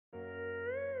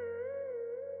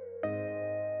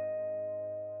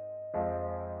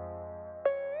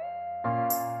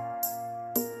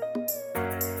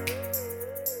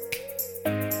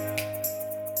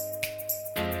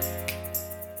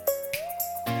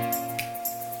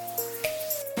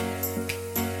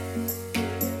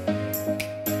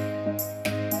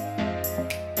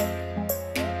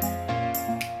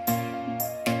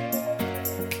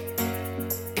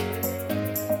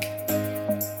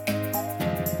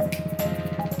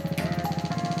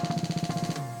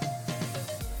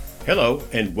Hello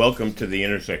and welcome to The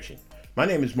Intersection. My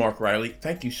name is Mark Riley.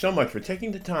 Thank you so much for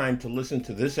taking the time to listen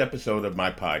to this episode of my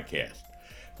podcast.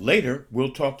 Later, we'll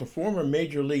talk to former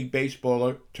Major League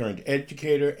Baseballer turned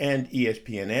educator and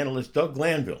ESPN analyst Doug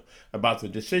Glanville about the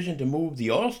decision to move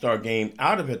the All-Star game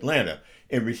out of Atlanta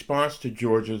in response to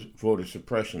Georgia's voter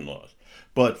suppression laws.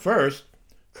 But first,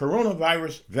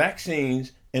 coronavirus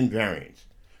vaccines and variants.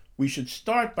 We should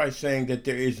start by saying that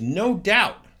there is no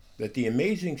doubt that the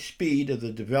amazing speed of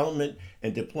the development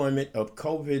and deployment of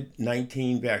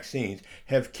COVID-19 vaccines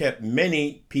have kept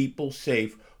many people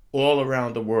safe all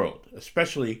around the world,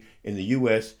 especially in the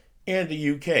US and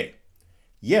the UK.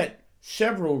 Yet,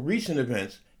 several recent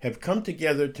events have come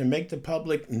together to make the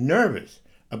public nervous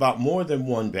about more than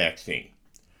one vaccine.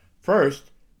 First,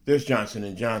 there's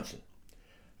Johnson & Johnson,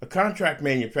 a contract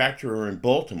manufacturer in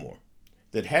Baltimore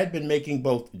that had been making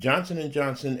both Johnson &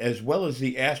 Johnson as well as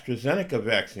the AstraZeneca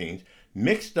vaccines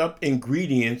mixed up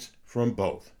ingredients from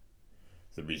both.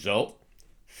 The result?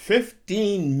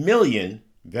 15 million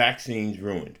vaccines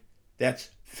ruined.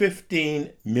 That's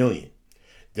 15 million.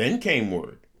 Then came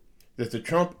word that the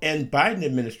Trump and Biden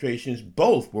administrations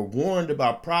both were warned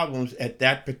about problems at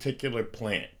that particular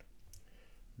plant.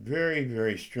 Very,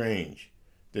 very strange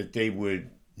that they would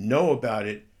know about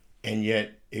it and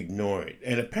yet ignore it.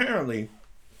 And apparently,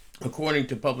 according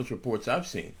to published reports I've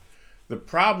seen, the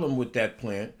problem with that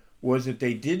plant was that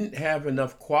they didn't have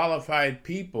enough qualified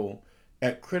people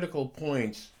at critical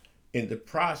points in the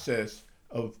process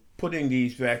of putting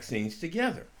these vaccines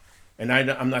together. And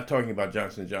I'm not talking about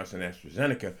Johnson & Johnson and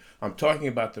AstraZeneca. I'm talking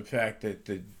about the fact that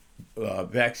the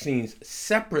vaccines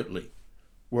separately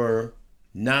were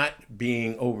not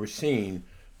being overseen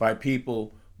by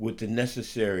people with the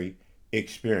necessary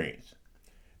experience.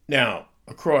 Now,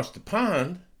 across the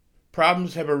pond,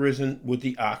 problems have arisen with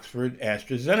the Oxford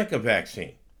AstraZeneca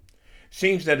vaccine.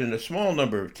 Seems that in a small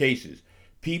number of cases,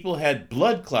 people had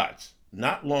blood clots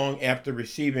not long after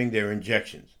receiving their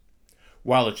injections.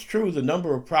 While it's true the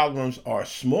number of problems are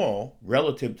small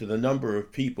relative to the number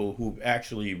of people who've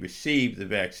actually received the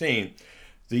vaccine,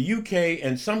 the UK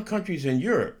and some countries in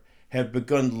Europe have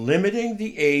begun limiting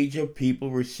the age of people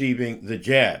receiving the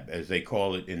jab, as they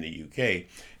call it in the UK,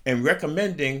 and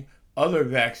recommending other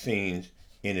vaccines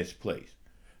in its place.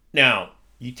 Now,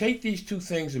 you take these two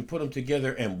things and put them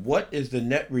together, and what is the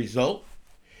net result?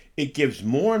 It gives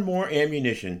more and more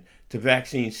ammunition to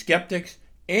vaccine skeptics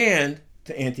and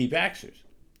to anti-vaxxers.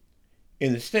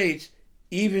 In the States,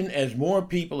 even as more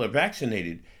people are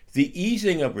vaccinated, the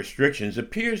easing of restrictions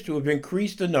appears to have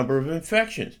increased the number of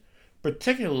infections,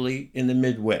 particularly in the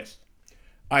Midwest.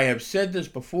 I have said this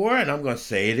before, and I'm going to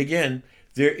say it again.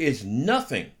 There is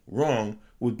nothing wrong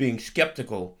with being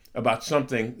skeptical about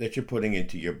something that you're putting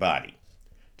into your body.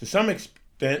 To some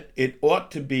extent, it ought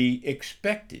to be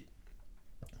expected.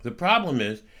 The problem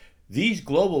is, these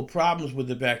global problems with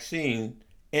the vaccine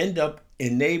end up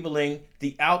enabling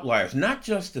the outliers, not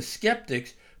just the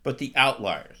skeptics, but the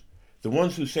outliers. The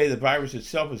ones who say the virus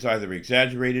itself is either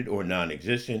exaggerated or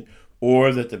non-existent,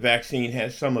 or that the vaccine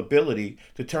has some ability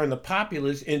to turn the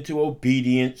populace into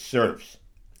obedient serfs.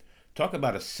 Talk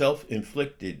about a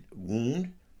self-inflicted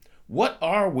wound. What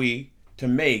are we to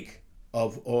make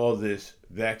of all this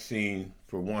vaccine,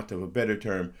 for want of a better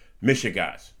term,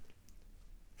 mishegas?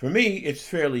 For me, it's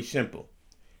fairly simple.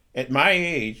 At my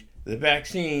age, the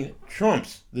vaccine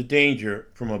trumps the danger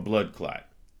from a blood clot.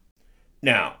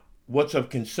 Now, what's of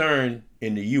concern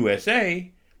in the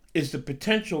USA is the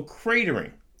potential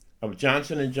cratering of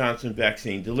Johnson & Johnson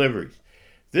vaccine deliveries.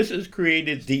 This has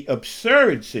created the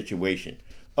absurd situation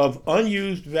of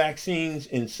unused vaccines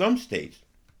in some states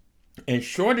and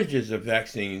shortages of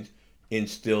vaccines in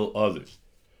still others.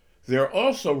 There are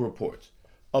also reports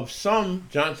of some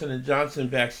Johnson & Johnson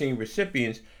vaccine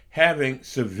recipients having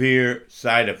severe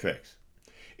side effects.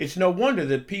 It's no wonder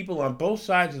that people on both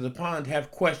sides of the pond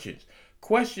have questions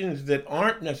that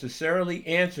aren't necessarily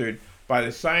answered by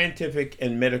the scientific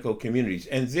and medical communities.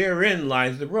 And therein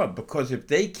lies the rub, because if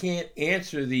they can't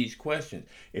answer these questions,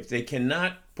 if they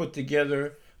cannot put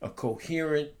together a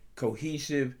coherent,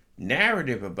 cohesive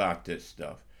narrative about this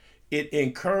stuff, it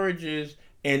encourages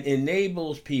and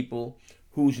enables people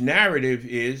whose narrative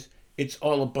is it's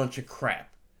all a bunch of crap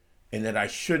and that I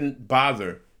shouldn't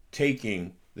bother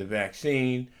taking the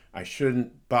vaccine, I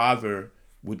shouldn't bother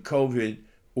with COVID,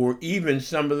 or even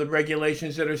some of the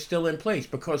regulations that are still in place,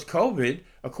 because COVID,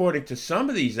 according to some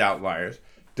of these outliers,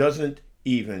 doesn't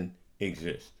even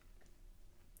exist.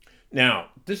 Now,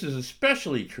 this is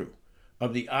especially true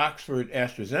of the Oxford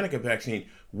AstraZeneca vaccine,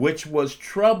 which was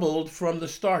troubled from the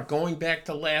start, going back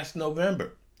to last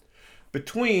November.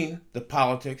 Between the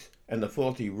politics and the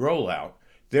faulty rollout,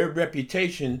 their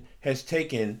reputation has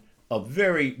taken a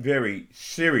very, very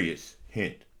serious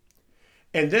hint.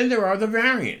 And then there are the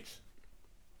variants.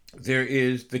 There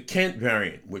is the Kent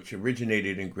variant, which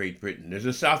originated in Great Britain. There's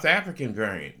a South African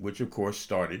variant, which of course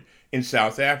started in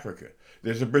South Africa.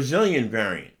 There's a Brazilian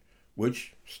variant,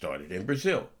 which started in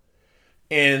Brazil.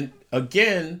 And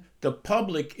again, the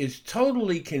public is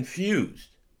totally confused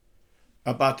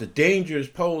about the dangers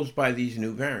posed by these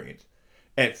new variants.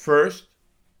 At first,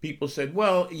 people said,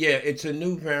 well, yeah, it's a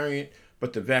new variant,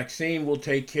 but the vaccine will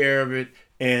take care of it.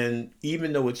 And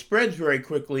even though it spreads very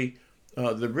quickly,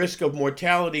 the risk of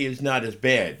mortality is not as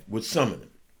bad with some of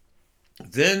them.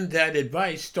 Then that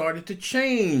advice started to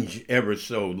change ever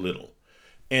so little.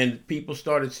 And people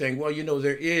started saying, well,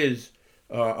 there is,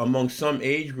 among some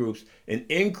age groups, an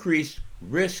increased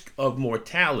risk of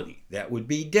mortality. That would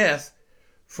be death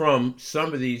from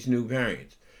some of these new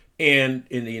variants. And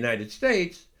in the United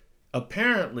States,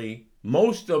 apparently,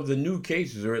 most of the new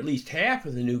cases, or at least half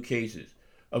of the new cases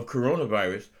of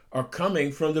coronavirus, are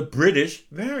coming from the British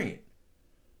variant.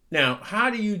 Now, how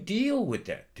do you deal with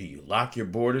that? Do you lock your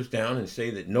borders down and say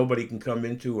that nobody can come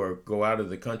into or go out of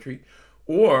the country?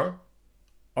 Or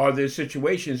are there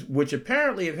situations, which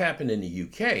apparently have happened in the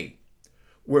UK,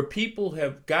 where people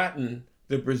have gotten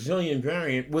the Brazilian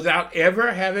variant without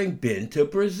ever having been to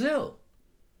Brazil?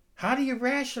 How do you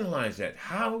rationalize that?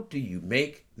 How do you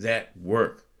make that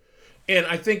work? And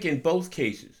I think in both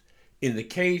cases, in the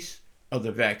case of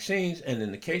the vaccines and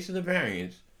in the case of the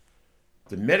variants,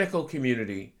 the medical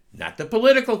community, not the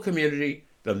political community,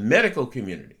 the medical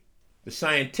community, the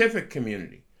scientific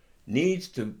community, needs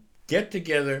to get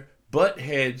together, butt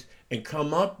heads, and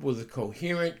come up with a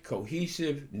coherent,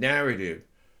 cohesive narrative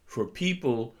for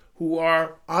people who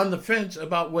are on the fence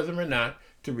about whether or not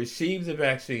to receive the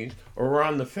vaccines, or are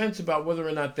on the fence about whether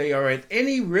or not they are at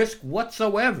any risk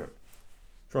whatsoever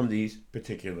from these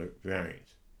particular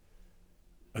variants.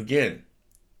 Again,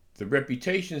 the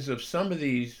reputations of some of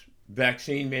these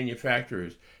vaccine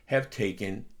manufacturers have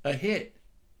taken a hit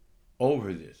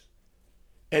over this.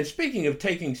 And speaking of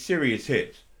taking serious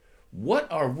hits,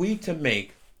 what are we to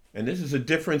make, and this is a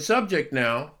different subject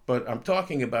now, but I'm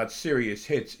talking about serious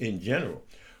hits in general.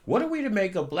 What are we to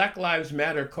make of Black Lives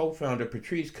Matter co-founder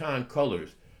Patrisse Khan-Cullors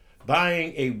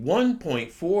buying a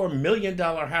 $1.4 million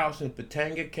house in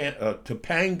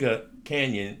Topanga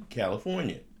Canyon,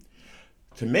 California?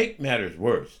 To make matters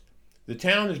worse, the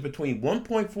town is between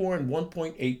 1.4 and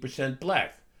 1.8%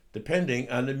 black, depending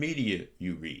on the media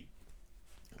you read.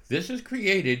 This has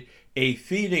created a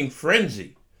feeding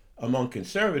frenzy among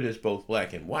conservatives, both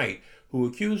black and white, who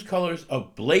accuse Cullors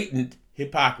of blatant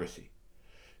hypocrisy.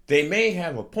 They may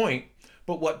have a point,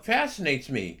 but what fascinates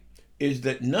me is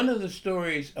that none of the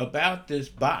stories about this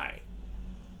buy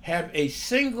have a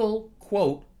single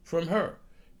quote from her.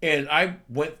 And I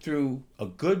went through a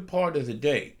good part of the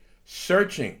day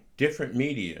searching different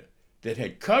media that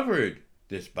had covered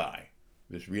this buy,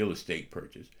 this real estate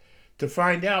purchase, to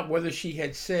find out whether she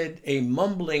had said a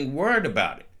mumbling word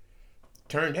about it.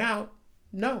 Turned out,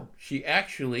 no, she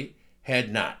actually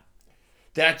had not.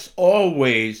 That's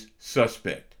always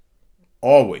suspect.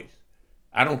 Always.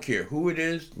 I don't care who it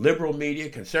is, liberal media,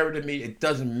 conservative media, it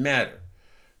doesn't matter.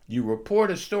 You report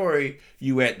a story,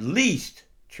 you at least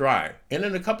try. And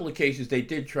in a couple of cases, they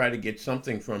did try to get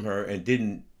something from her and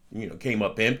didn't, came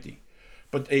up empty.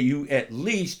 But you at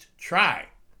least try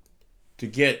to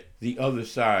get the other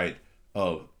side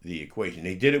of the equation.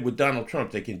 They did it with Donald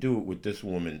Trump. They can do it with this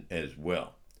woman as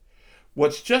well.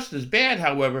 What's just as bad,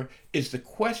 however, is the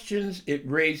questions it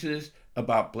raises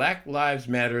about Black Lives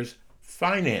Matter's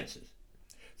finances.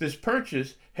 This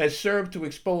purchase has served to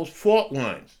expose fault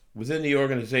lines within the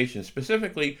organization,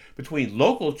 specifically between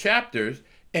local chapters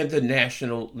and the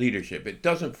national leadership. It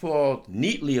doesn't fall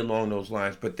neatly along those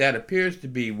lines, but that appears to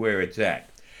be where it's at.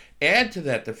 Add to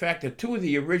that the fact that 2 of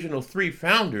the original 3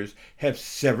 founders have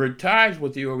severed ties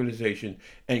with the organization,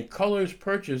 and Cullors'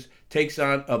 purchase takes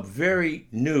on a very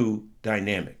new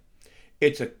dynamic.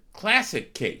 It's a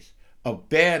classic case of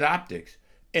bad optics,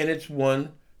 and it's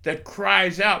one that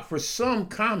cries out for some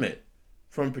comment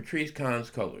from Patrisse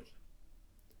Khan-Cullors.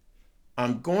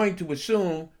 I'm going to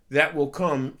assume that will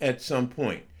come at some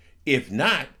point. If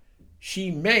not,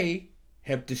 she may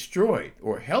have destroyed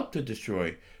or helped to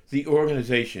destroy the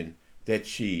organization that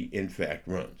she, in fact,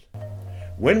 runs.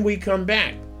 When we come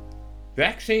back,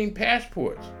 vaccine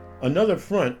passports, another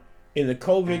front in the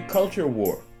COVID culture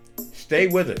war. Stay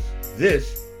with us.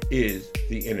 This is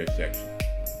The Intersection.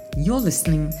 You're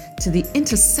listening to The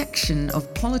Intersection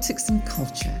of Politics and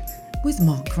Culture with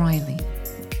Mark Riley.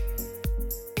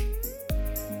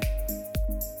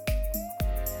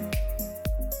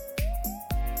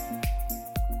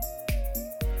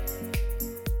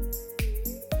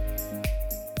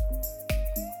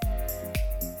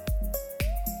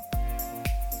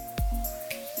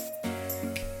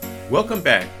 Welcome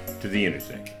back to The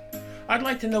Intersection. I'd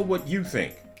like to know what you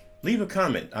think. Leave a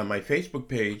comment on my Facebook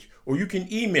page, or you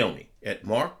can email me at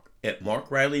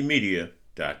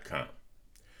mark@markrileymedia.com.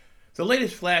 The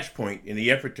latest flashpoint in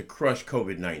the effort to crush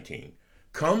COVID-19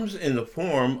 comes in the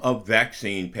form of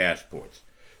vaccine passports.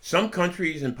 Some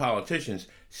countries and politicians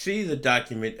see the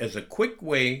document as a quick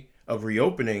way of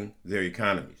reopening their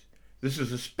economies. This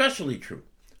is especially true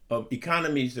of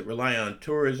economies that rely on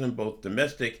tourism, both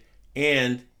domestic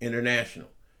and international,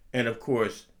 and of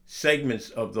course, segments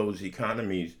of those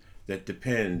economies that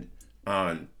depend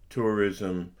on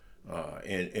tourism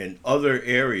and other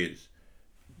areas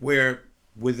where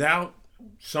without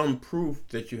some proof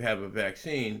that you have a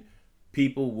vaccine,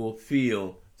 people will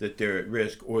feel that they're at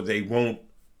risk, or they won't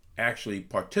actually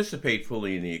participate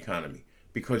fully in the economy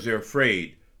because they're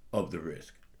afraid of the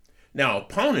risk. Now,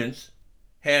 opponents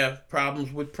have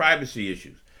problems with privacy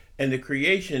issues and the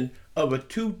creation of a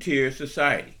two-tier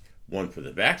society, one for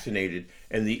the vaccinated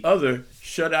and the other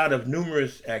shut out of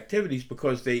numerous activities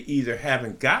because they either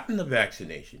haven't gotten the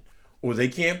vaccination or they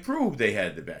can't prove they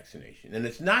had the vaccination. And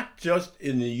it's not just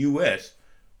in the U.S.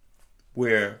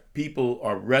 where people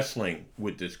are wrestling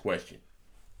with this question.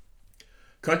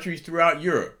 Countries throughout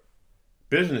Europe,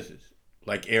 businesses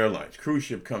like airlines, cruise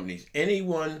ship companies,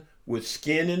 anyone with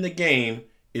skin in the game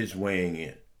is weighing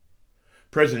in.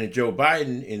 President Joe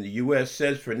Biden in the U.S.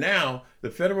 says for now, the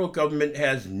federal government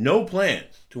has no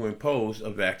plans to impose a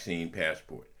vaccine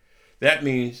passport. That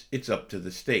means it's up to the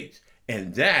states,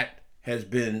 and that has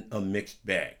been a mixed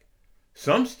bag.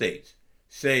 Some states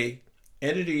say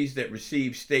entities that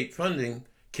receive state funding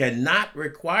cannot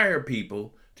require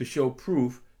people to show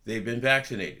proof they've been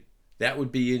vaccinated. That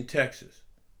would be in Texas.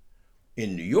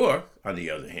 In New York, on the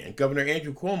other hand, Governor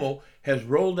Andrew Cuomo has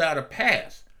rolled out a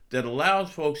pass that allows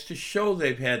folks to show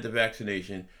they've had the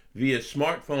vaccination via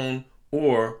smartphone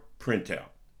or printout.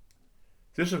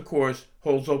 This, of course,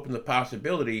 holds open the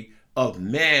possibility of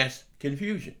mass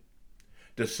confusion.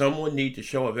 Does someone need to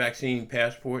show a vaccine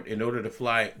passport in order to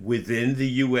fly within the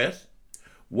U.S.?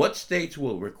 What states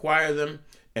will require them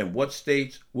and what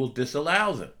states will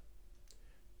disallow them?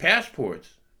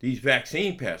 Passports, these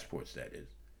vaccine passports that is,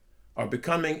 are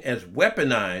becoming as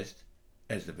weaponized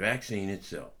as the vaccine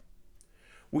itself.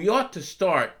 We ought to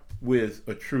start with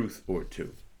a truth or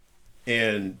two.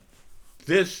 And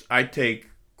this I take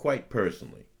quite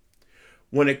personally.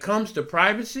 When it comes to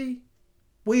privacy,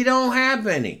 we don't have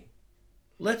any.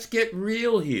 Let's get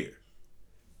real here.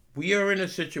 We are in a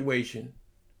situation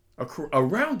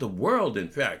around the world, in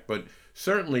fact, but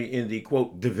certainly in the,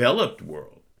 quote, developed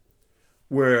world,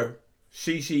 where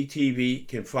CCTV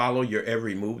can follow your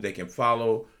every move. They can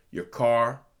follow your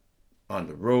car on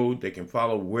the road. They can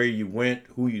follow where you went,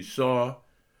 who you saw.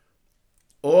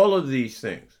 All of these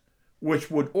things, which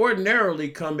would ordinarily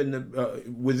come in the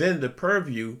within the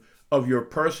purview of your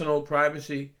personal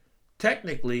privacy,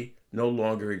 technically no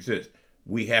longer exist.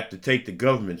 We have to take the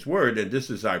government's word, and this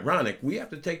is ironic, we have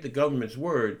to take the government's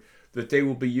word that they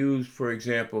will be used, for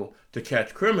example, to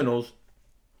catch criminals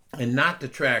and not to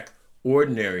track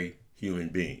ordinary human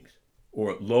beings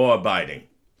or law-abiding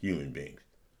human beings.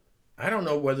 I don't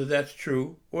know whether that's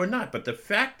true or not, but the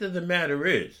fact of the matter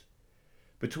is,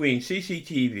 between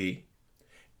CCTV,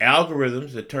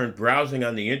 algorithms that turn browsing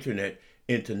on the internet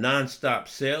into nonstop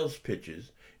sales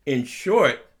pitches, in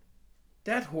short,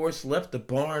 that horse left the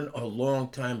barn a long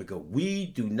time ago. We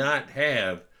do not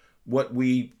have what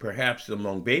we, perhaps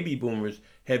among baby boomers,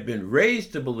 have been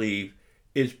raised to believe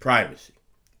is privacy.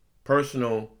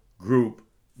 Personal, group,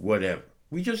 whatever.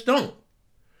 We just don't.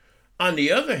 On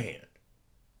the other hand,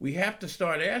 we have to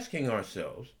start asking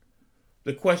ourselves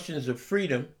the questions of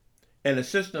freedom and a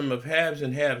system of haves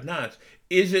and have-nots.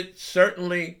 Is it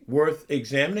certainly worth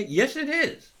examining? Yes, it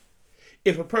is.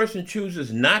 If a person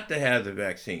chooses not to have the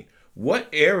vaccine, what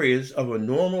areas of a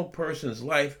normal person's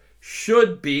life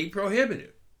should be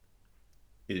prohibited?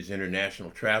 Is international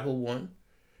travel one?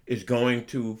 Is going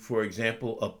to, for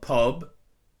example, a pub?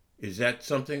 Is that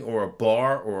something, or a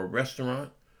bar or a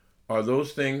restaurant? Are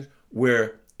those things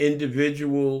where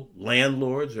individual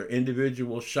landlords or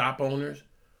individual shop owners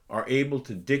are able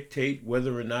to dictate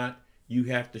whether or not you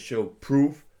have to show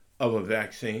proof of a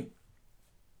vaccine?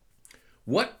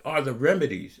 What are the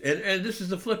remedies? And this is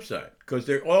the flip side, because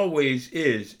there always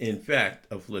is, in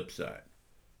fact, a flip side.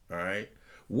 All right?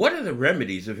 What are the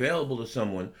remedies available to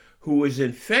someone who is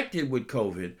infected with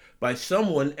COVID by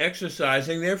someone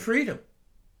exercising their freedom?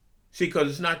 See, because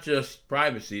it's not just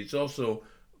privacy, it's also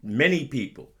many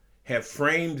people have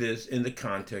framed this in the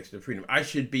context of freedom. I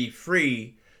should be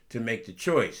free to make the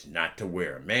choice not to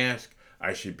wear a mask.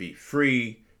 I should be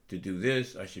free to do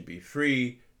this. I should be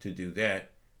free to do that.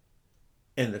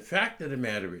 And the fact of the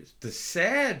matter is, the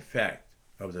sad fact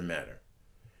of the matter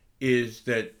is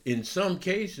that in some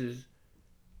cases,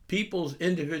 people's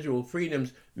individual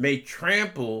freedoms may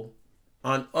trample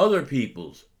on other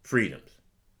people's freedoms.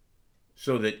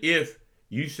 So that if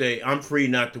you say, I'm free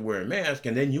not to wear a mask,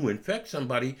 and then you infect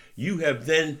somebody, you have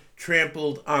then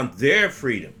trampled on their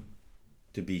freedom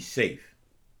to be safe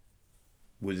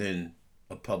within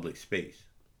a public space.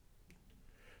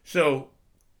 So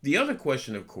the other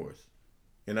question, of course,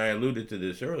 and I alluded to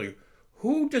this earlier,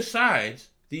 who decides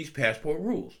these passport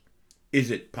rules? Is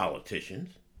it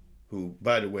politicians, who,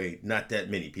 by the way, not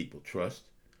that many people trust?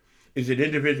 Is it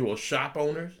individual shop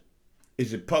owners?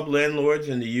 Is it pub landlords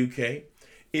in the UK?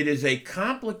 It is a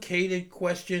complicated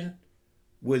question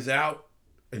without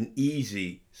an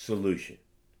easy solution.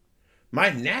 My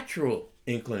natural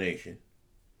inclination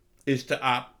is to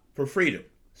opt for freedom,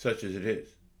 such as it is.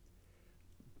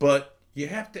 But you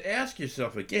have to ask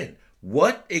yourself again,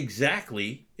 what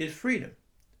exactly is freedom?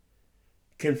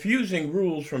 Confusing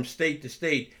rules from state to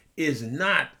state is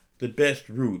not the best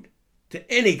route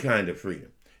to any kind of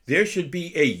freedom. There should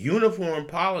be a uniform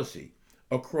policy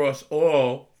across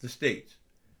all the states.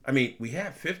 I mean, we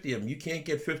have 50 of them. You can't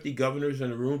get 50 governors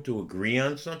in a room to agree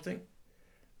on something?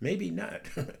 Maybe not.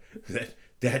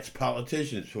 That's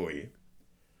politicians for you.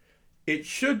 It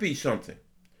should be something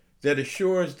that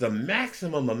assures the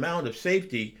maximum amount of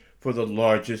safety for the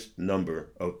largest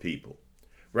number of people.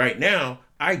 Right now,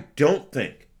 I don't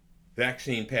think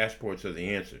vaccine passports are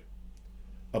the answer.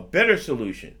 A better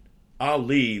solution I'll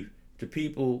leave to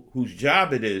people whose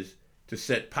job it is to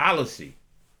set policy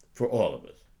for all of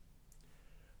us.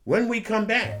 When we come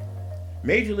back,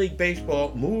 Major League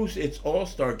Baseball moves its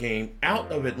All-Star game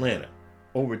out of Atlanta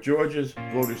over Georgia's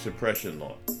voter suppression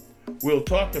law. We'll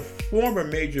talk to former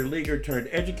major leaguer turned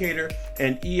educator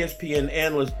and ESPN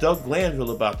analyst Doug Glanville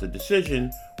about the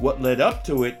decision, what led up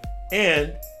to it,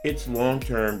 and its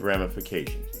long-term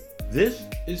ramifications. This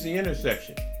is The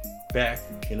Intersection. Back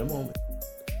in a moment.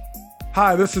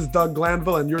 Hi, this is Doug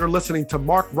Glanville, and you're listening to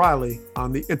Mark Riley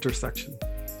on The Intersection.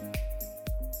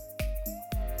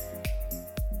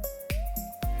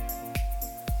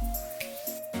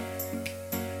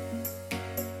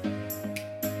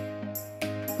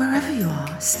 Wherever you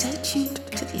are, stay tuned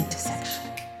to The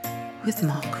Intersection with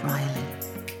Mark Riley.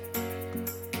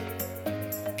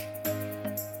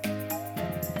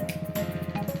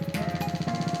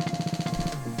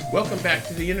 Welcome back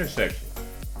to The Intersection.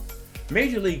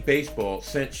 Major League Baseball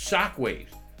sent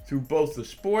shockwaves through both the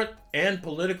sport and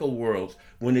political worlds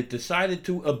when it decided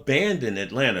to abandon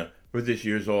Atlanta for this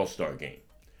year's All-Star game.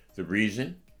 The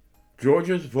reason?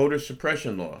 Georgia's voter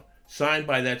suppression law, signed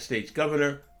by that state's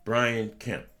governor, Brian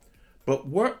Kemp. But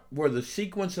what were the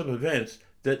sequence of events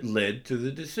that led to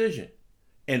the decision?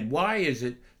 And why is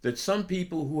it that some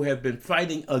people who have been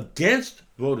fighting against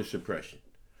voter suppression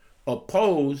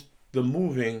opposed the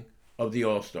moving of the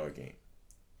All-Star game?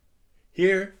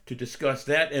 Here to discuss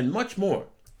that and much more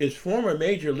is former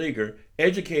major leaguer,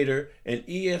 educator, and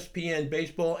ESPN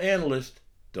baseball analyst,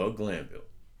 Doug Glanville.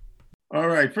 All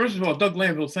right. First of all, Doug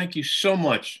Glanville, thank you so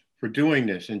much for doing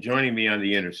this and joining me on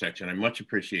The Intersection. I much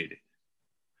appreciate it.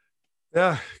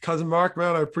 Yeah, cousin Mark,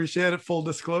 man, I appreciate it. Full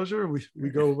disclosure, we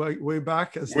go way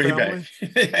back as family.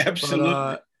 Back. Absolutely.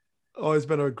 But, always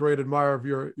been a great admirer of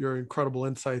your incredible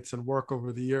insights and work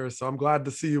over the years. So I'm glad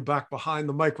to see you back behind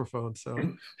the microphone. So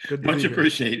good to Much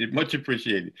appreciated. Much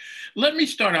appreciated. Let me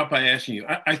start out by asking you,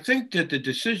 I think that the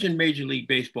decision Major League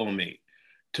Baseball made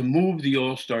to move the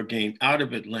All-Star game out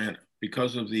of Atlanta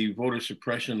because of the voter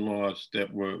suppression law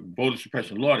that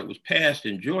was passed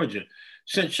in Georgia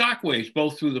sent shockwaves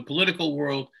both through the political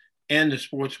world and the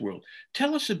sports world.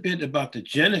 Tell us a bit about the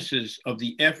genesis of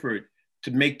the effort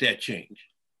to make that change.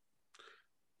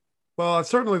 Well,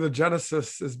 certainly the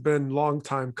genesis has been a long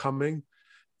time coming.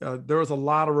 There was a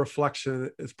lot of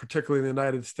reflection, particularly in the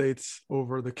United States,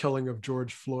 over the killing of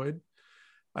George Floyd.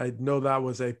 I know that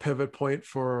was a pivot point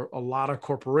for a lot of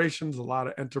corporations, a lot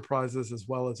of enterprises, as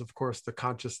well as, of course, the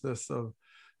consciousness of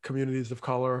communities of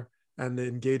color and the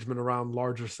engagement around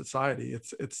larger society.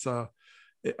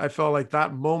 I felt like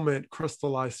that moment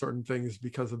crystallized certain things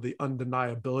because of the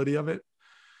undeniability of it.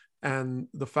 And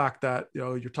the fact that,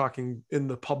 you're talking in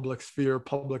the public sphere,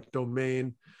 public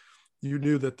domain, you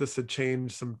knew that this had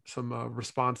changed some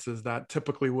responses that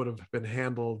typically would have been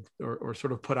handled or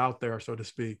sort of put out there, so to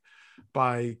speak,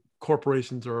 by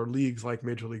corporations or leagues like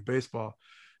Major League Baseball.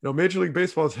 Major League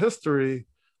Baseball's history,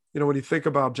 when you think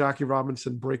about Jackie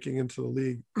Robinson breaking into the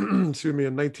league, in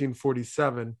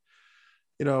 1947,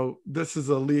 this is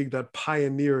a league that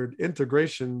pioneered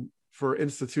integration for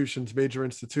major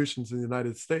institutions in the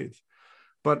United States.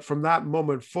 But from that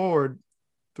moment forward,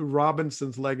 through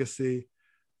Robinson's legacy,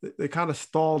 they kind of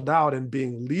stalled out in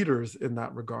being leaders in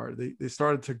that regard. They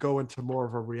started to go into more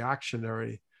of a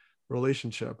reactionary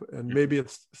relationship. And maybe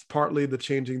it's partly the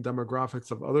changing demographics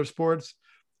of other sports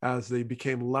as they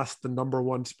became less the number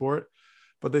one sport,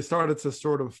 but they started to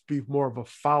sort of be more of a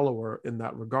follower in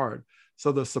that regard.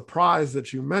 So the surprise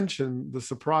that you mentioned, the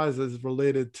surprise is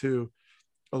related to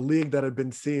a league that had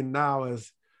been seen now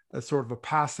as sort of a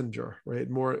passenger, right?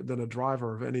 More than a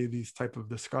driver of any of these type of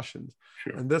discussions.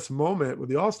 Sure. And this moment with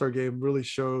the All-Star game really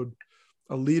showed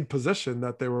a lead position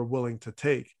that they were willing to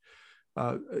take.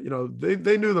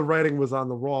 They knew the writing was on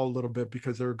the wall a little bit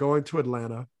because they were going to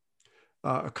Atlanta,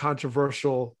 a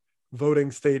controversial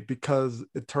voting state because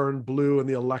it turned blue in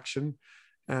the election,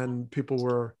 and people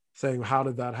were saying, how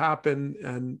did that happen?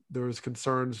 And there was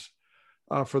concerns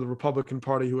for the Republican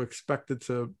Party, who expected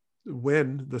to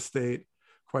win the state,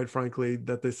 quite frankly,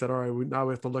 that they said, all right, now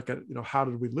we have to look at, how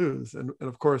did we lose? And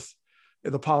of course,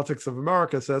 the politics of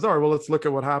America says, all right, well, let's look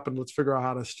at what happened. Let's figure out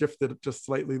how to shift it just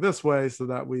slightly this way so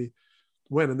that we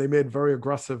win. And they made very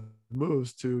aggressive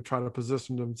moves to try to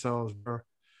position themselves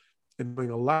in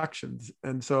doing elections.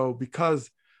 And so because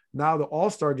now the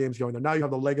All-Star game's going there, now you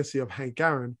have the legacy of Hank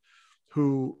Aaron,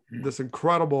 who this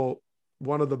incredible,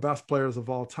 one of the best players of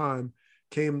all time,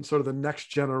 came sort of the next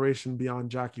generation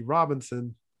beyond Jackie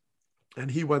Robinson. And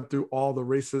he went through all the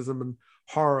racism and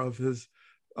horror of his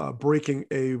breaking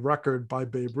a record by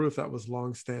Babe Ruth that was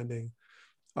longstanding,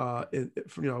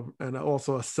 and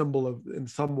also a symbol of, in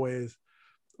some ways,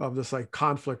 of this like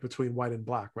conflict between white and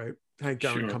black, right? Hank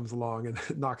Aaron comes along and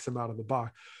knocks him out of the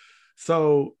box.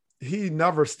 So he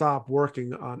never stopped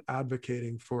working on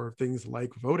advocating for things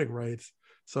like voting rights.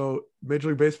 So Major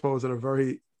League Baseball was in a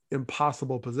very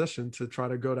impossible position to try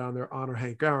to go down there, honor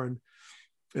Hank Aaron,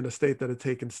 in a state that had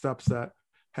taken steps that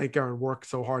Hank Aaron worked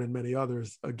so hard and many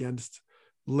others against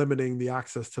limiting the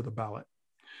access to the ballot.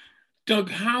 Doug,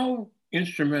 how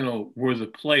instrumental were the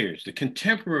players, the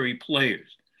contemporary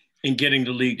players, in getting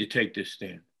the league to take this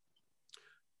stand?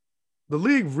 The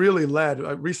league really led.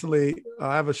 Recently,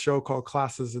 I have a show called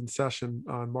Classes in Session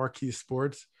on Marquee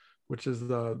Sports, which is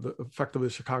the effectively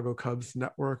the Chicago Cubs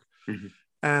network. Mm-hmm.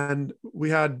 And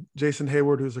we had Jason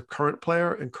Hayward, who's a current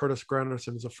player, and Curtis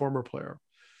Granderson, who's a former player.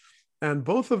 And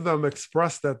both of them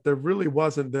expressed that there really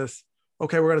wasn't this,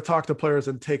 okay, we're going to talk to players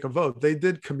and take a vote. They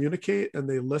did communicate and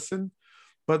they listened,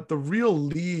 but the real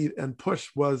lead and push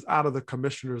was out of the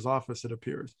commissioner's office, it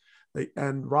appears.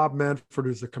 And Rob Manfred,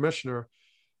 who's the commissioner,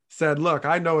 said, look,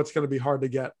 I know it's going to be hard to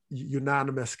get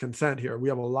unanimous consent here. We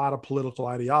have a lot of political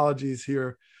ideologies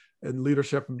here and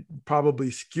leadership probably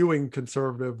skewing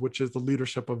conservative, which is the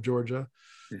leadership of Georgia.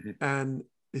 Mm-hmm. And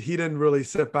he didn't really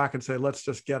sit back and say, let's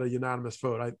just get a unanimous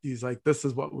vote. He's like, this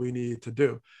is what we need to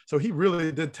do. So he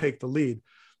really did take the lead.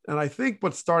 And I think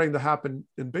what's starting to happen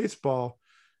in baseball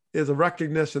is a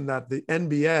recognition that the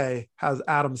NBA has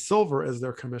Adam Silver as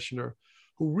their commissioner,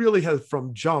 who really has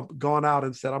from jump gone out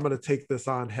and said, I'm going to take this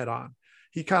on head on.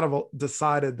 He kind of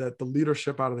decided that the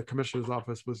leadership out of the commissioner's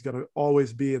office was going to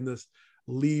always be in this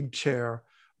lead chair,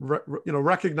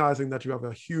 recognizing that you have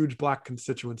a huge black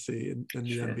constituency in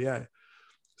the NBA.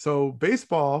 So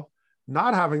baseball,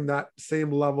 not having that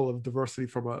same level of diversity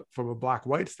from a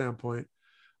black-white standpoint,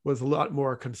 was a lot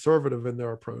more conservative in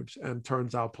their approach, and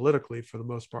turns out politically, for the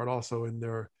most part, also in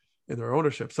their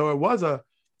ownership. So it was a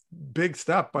big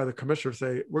step by the commissioner to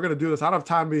say, we're going to do this. I don't have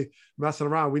time to be messing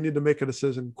around. We need to make a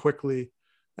decision quickly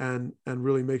and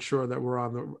really make sure that we're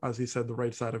on the, as he said, the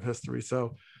right side of history.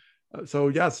 So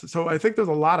yes. So I think there's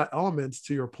a lot of elements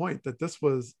to your point that this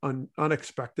was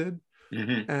unexpected.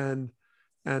 Mm-hmm.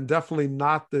 And definitely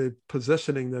not the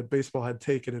positioning that baseball had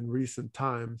taken in recent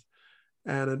times,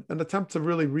 and an attempt to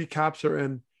really recapture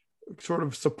and sort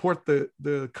of support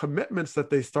the commitments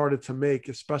that they started to make,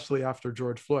 especially after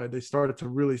George Floyd. They started to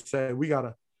really say, we got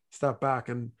to step back.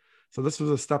 And so this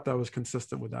was a step that was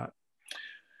consistent with that.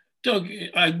 Doug,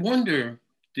 I wonder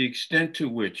the extent to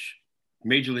which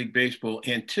Major League Baseball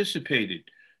anticipated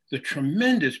the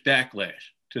tremendous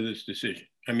backlash to this decision.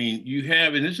 I mean, you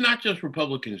have, and it's not just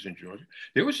Republicans in Georgia.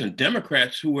 There were some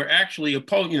Democrats who were actually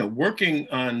working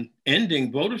on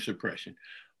ending voter suppression,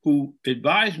 who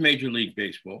advised Major League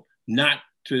Baseball not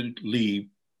to leave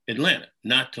Atlanta,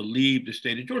 not to leave the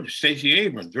state of Georgia. Stacey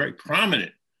Abrams, very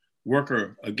prominent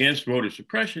worker against voter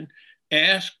suppression,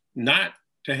 asked not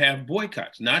to have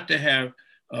boycotts, not to have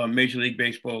Major League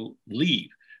Baseball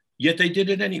leave. Yet they did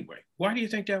it anyway. Why do you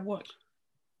think that was?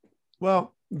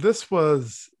 Well, this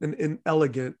was an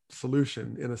inelegant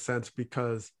solution in a sense,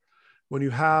 because when you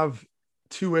have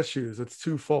two issues, it's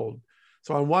twofold.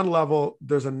 So on one level,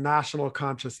 there's a national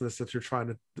consciousness that you're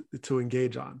trying to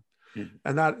engage on.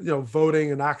 And that,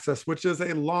 voting and access, which is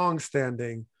a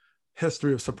long-standing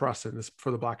history of suppression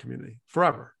for the Black community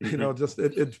forever, just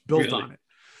it's built Really? on it.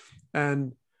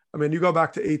 And I mean, you go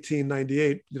back to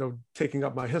 1898, taking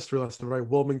up my history lesson, right?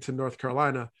 Wilmington, North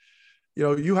Carolina,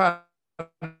 you had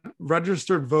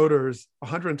registered voters,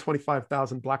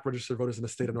 125,000 Black registered voters in the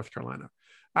state of North Carolina.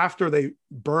 After they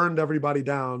burned everybody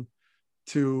down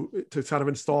to kind of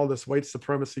install this white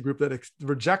supremacy group that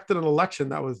rejected an election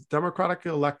that was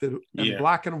democratically elected, and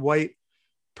Black and white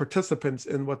participants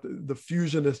in what the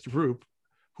fusionist group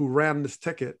who ran this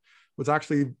ticket was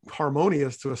actually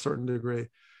harmonious to a certain degree.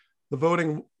 The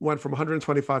voting went from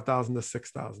 125,000 to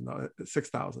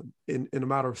 6,000 in a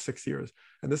matter of 6 years.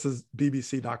 And this is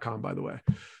BBC.com, by the way.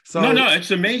 So no,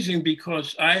 it's amazing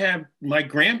because my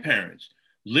grandparents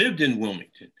lived in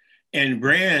Wilmington and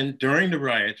ran during the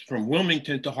riots from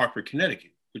Wilmington to Hartford,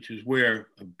 Connecticut, which is where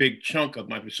a big chunk of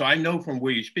so I know from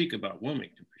where you speak about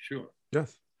Wilmington for sure.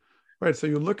 Yes. Right. So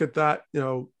you look at that,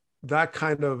 that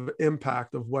kind of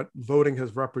impact of what voting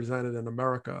has represented in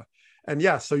America. And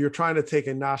yes, so you're trying to take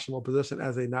a national position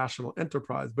as a national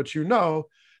enterprise, but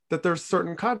that there's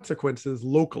certain consequences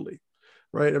locally,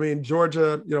 right? I mean,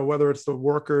 Georgia, whether it's the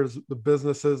workers, the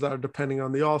businesses that are depending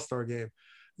on the All-Star game,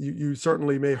 you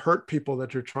certainly may hurt people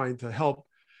that you're trying to help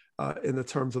in the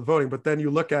terms of voting. But then you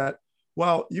look at,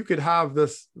 well, you could have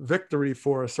this victory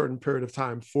for a certain period of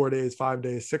time, 4 days, 5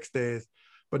 days, 6 days,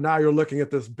 but now you're looking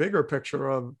at this bigger picture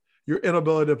of your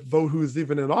inability to vote who's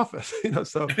even in office,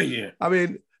 So, Yeah. I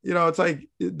mean, it's like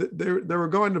they were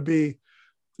going to be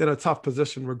in a tough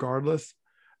position regardless.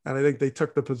 And I think they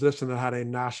took the position that had a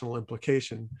national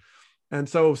implication. And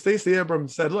so Stacey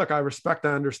Abrams said, look, I respect,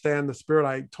 I understand the spirit.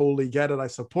 I totally get it. I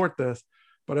support this,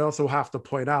 but I also have to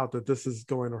point out that this is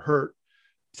going to hurt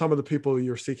some of the people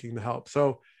you're seeking to help.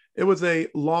 So it was a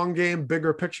long game,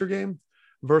 bigger picture game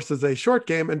versus a short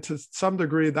game. And to some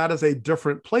degree, that is a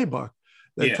different playbook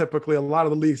than typically a lot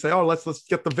of the leagues say, oh, let's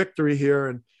get the victory here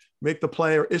and make the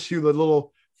play or issue the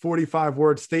little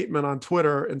 45-word statement on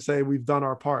Twitter and say, we've done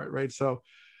our part, right? So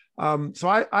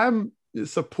I'm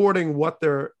supporting what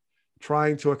they're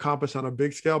trying to accomplish on a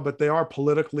big scale, but they are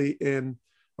politically in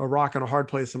a rock and a hard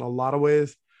place in a lot of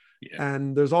ways. Yeah.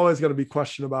 And there's always going to be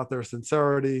question about their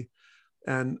sincerity.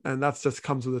 And that's just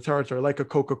comes with the territory, like a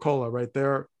Coca-Cola, right?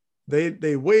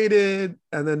 They waited,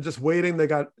 and then just waiting, they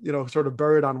got, sort of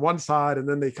buried on one side, and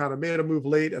then they kind of made a move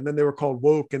late, and then they were called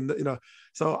woke. And,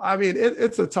 so, I mean,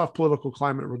 it's a tough political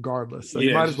climate regardless. So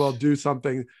you might as well do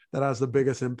something that has the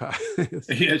biggest impact.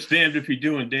 It's damned if you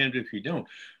do and damned if you don't.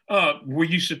 Were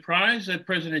you surprised that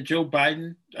President Joe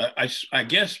Biden, I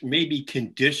guess maybe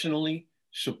conditionally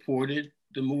supported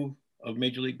the move of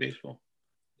Major League Baseball?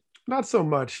 Not so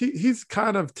much. He's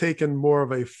kind of taken more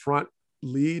of a front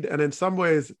lead. And in some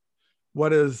ways,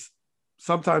 what is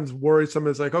sometimes worrisome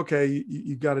is like, okay,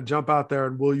 you got to jump out there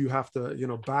and will you have to,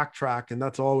 backtrack? And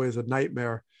that's always a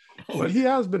nightmare. But he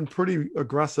has been pretty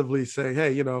aggressively saying,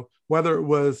 hey, whether it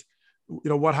was,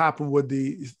 what happened with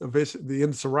the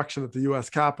insurrection at the U.S.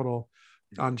 Capitol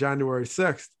on January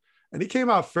 6th. And he came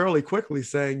out fairly quickly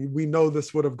saying, we know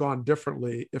this would have gone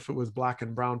differently if it was Black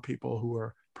and brown people who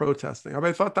were protesting. I mean,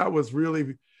 I thought that was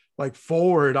really like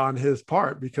forward on his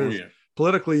part, because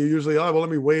politically you usually, let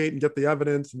me wait and get the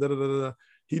evidence. And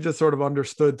He just sort of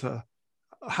understood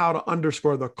how to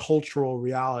underscore the cultural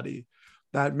reality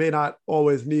that may not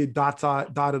always need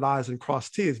dotted I's and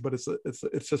crossed T's, but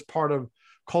it's just part of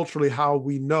culturally how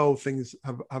we know things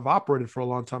have operated for a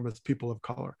long time as people of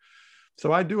color.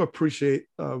 So I do appreciate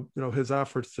his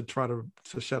efforts to try to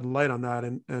shed light on that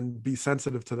and be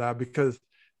sensitive to that, because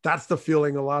that's the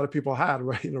feeling a lot of people had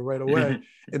right away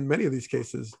in many of these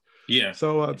cases. Yeah.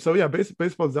 So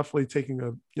baseball is definitely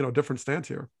taking a different stance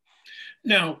here.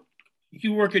 Now,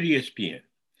 you work at ESPN,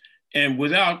 and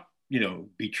without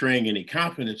betraying any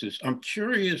confidences, I'm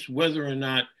curious whether or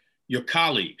not your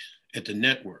colleagues at the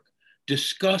network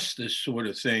discuss this sort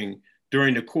of thing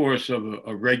during the course of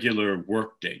a regular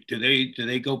work day. Do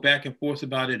they go back and forth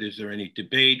about it? Is there any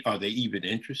debate? Are they even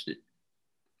interested?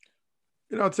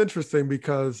 It's interesting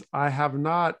because I have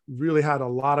not really had a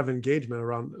lot of engagement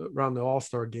around the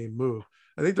All-Star game move.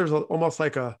 I think there's almost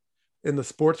like in the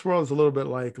sports world, it's a little bit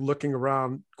like looking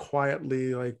around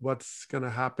quietly, like what's going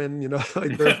to happen,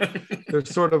 like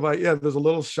there's sort of like, there's a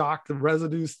little shock, the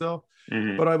residue still.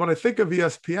 Mm-hmm. But when I think of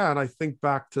ESPN, I think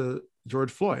back to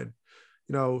George Floyd.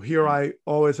 Here I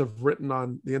always have written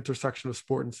on the intersection of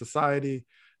sport and society.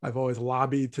 I've always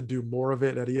lobbied to do more of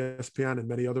it at ESPN and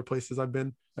many other places I've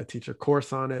been. I teach a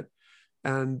course on it.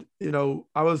 And,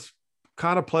 I was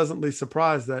kind of pleasantly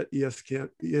surprised that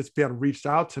ESPN reached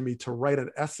out to me to write an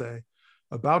essay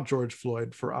about George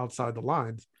Floyd for Outside the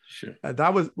Lines. Sure. And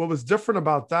that was what was different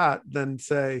about that than,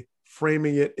 say,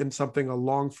 framing it in something a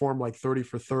long form like 30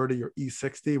 for 30 or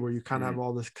E60, where you kind of have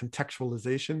all this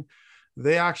contextualization.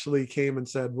 They actually came and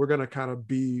said, we're going to kind of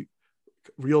be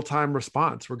real-time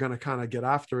response. We're going to kind of get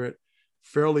after it,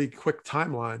 fairly quick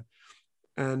timeline.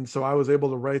 And so I was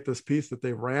able to write this piece that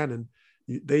they ran, and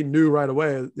they knew right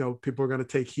away, people were going to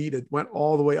take heat. It went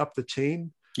all the way up the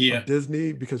chain of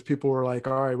Disney, because people were like,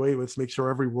 all right, wait, let's make sure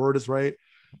every word is right.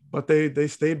 But they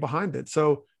stayed behind it.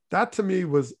 So that to me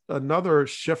was another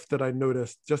shift that I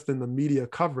noticed just in the media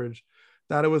coverage,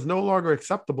 that it was no longer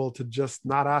acceptable to just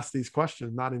not ask these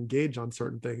questions, not engage on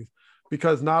certain things,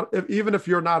 because even if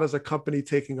you're not as a company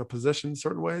taking a position in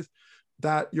certain ways,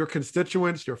 that your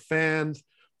constituents, your fans,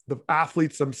 the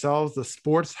athletes themselves, the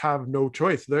sports have no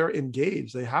choice. They're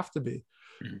engaged. They have to be.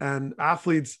 And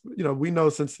athletes, we know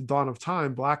since the dawn of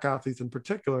time, Black athletes in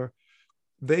particular,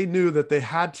 they knew that they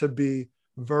had to be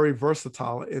very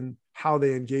versatile in how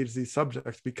they engage these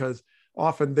subjects, because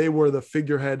often they were the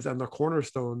figureheads and the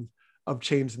cornerstones of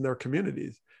change in their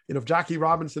communities. If Jackie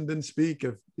Robinson didn't speak,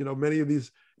 if, many of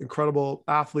these incredible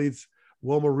athletes,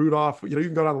 Wilma Rudolph, you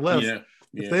can go down the list.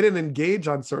 If they didn't engage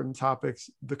on certain topics,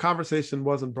 the conversation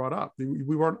wasn't brought up.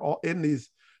 We weren't all in these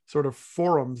sort of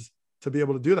forums to be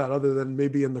able to do that, other than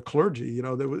maybe in the clergy. It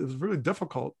was really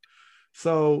difficult.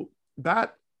 So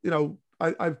that,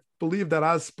 I believe that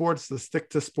as sports, the stick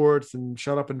to sports and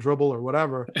shut up and dribble or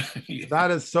whatever,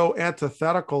 that is so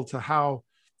antithetical to how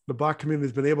the Black community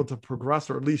has been able to progress,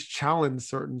 or at least challenge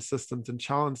certain systems and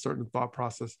challenge certain thought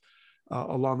process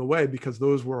along the way, because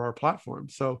those were our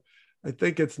platforms. So I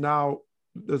think it's now,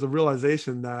 there's a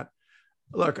realization that,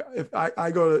 look, if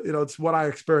I go to, it's what I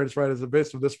experienced, right, as a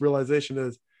base of this realization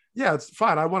is, yeah, it's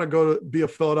fine. I want to go to be a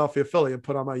Philadelphia Philly and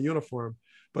put on my uniform.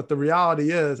 But the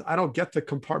reality is, I don't get to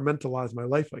compartmentalize my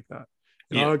life like that.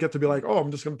 I don't get to be like, oh,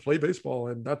 I'm just going to play baseball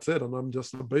and that's it, and I'm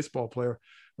just a baseball player.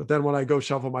 But then when I go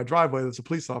shovel my driveway, there's a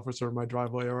police officer in my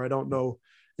driveway, or I don't know,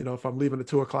 if I'm leaving at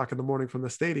 2:00 in the morning from the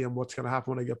stadium, what's going to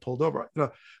happen when I get pulled over?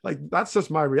 Like that's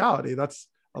just my reality. That's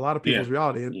a lot of people's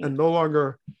reality. And no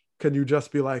longer can you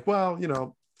just be like, well,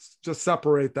 just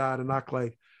separate that and act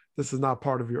like this is not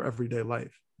part of your everyday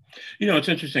life. It's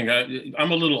interesting.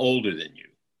 I'm a little older than you.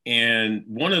 And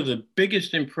one of the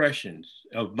biggest impressions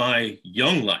of my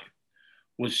young life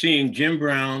was seeing Jim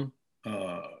Brown.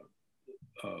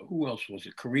 Who else was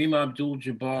it? Kareem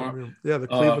Abdul-Jabbar. Yeah, the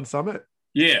Cleveland Summit.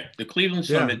 Yeah, the Cleveland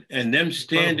Summit, and them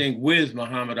standing with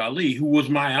Muhammad Ali, who was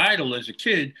my idol as a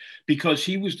kid, because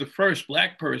he was the first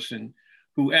Black person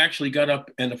who actually got up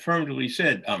and affirmatively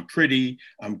said, I'm pretty,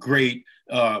 I'm great.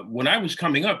 When I was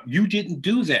coming up, you didn't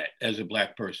do that as a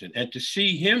Black person. And to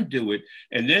see him do it,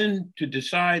 and then to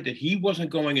decide that he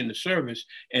wasn't going into service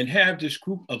and have this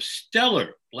group of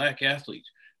stellar Black athletes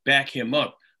back him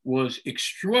up, was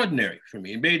extraordinary for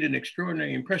me. It made an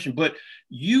extraordinary impression. But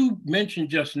you mentioned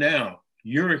just now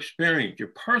your experience, your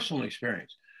personal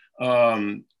experience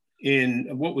in,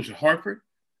 what was it, Hartford?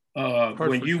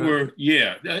 When you were,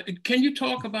 can you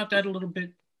talk about that a little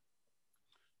bit?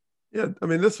 Yeah, I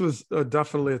mean, this was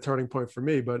definitely a turning point for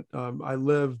me, but I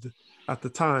lived at the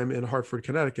time in Hartford,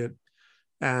 Connecticut,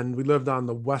 and we lived on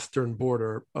the western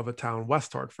border of a town,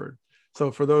 West Hartford. So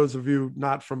for those of you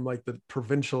not from like the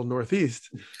provincial Northeast,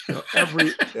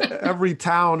 every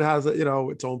town has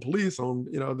its own police,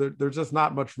 there's just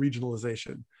not much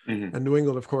regionalization. And New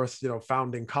England, of course,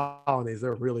 founding colonies,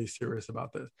 they're really serious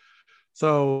about this.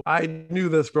 So I knew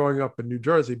this growing up in New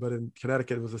Jersey, but in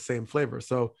Connecticut, it was the same flavor.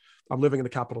 So I'm living in the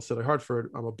capital city,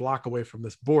 Hartford. I'm a block away from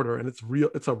this border, and it's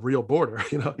a real border,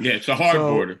 Yeah, it's a hard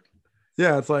border.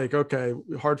 Yeah, it's like, okay,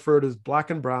 Hartford is Black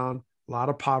and brown, a lot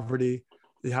of poverty.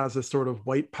 It has this sort of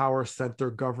white power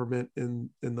center government in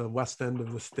the west end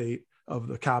of the state, of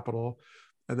the capital.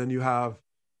 And then you have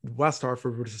West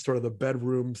Hartford, which is sort of the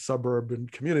bedroom suburban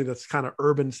community that's kind of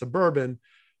urban suburban,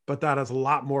 but that has a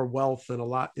lot more wealth and a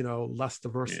lot, less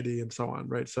diversity and so on,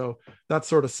 right? So that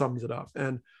sort of sums it up.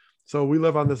 And so we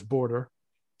live on this border,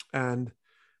 and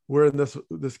we're in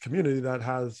this community that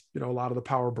has, a lot of the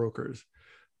power brokers,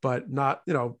 but not,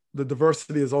 the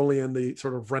diversity is only in the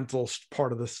sort of rental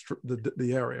part of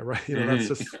the area, right? That's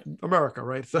just America,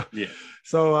 right?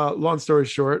 So long story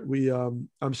short,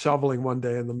 I'm shoveling one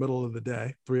day in the middle of the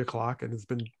day, 3:00, and it's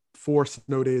been 4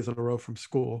 snow days in a row from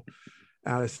school.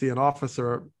 And I see an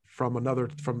officer from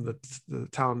the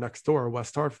town next door,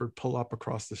 West Hartford, pull up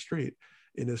across the street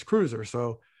in his cruiser.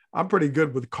 So I'm pretty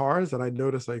good with cars, and I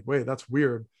noticed, like, wait, that's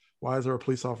weird. Why is there a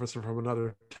police officer from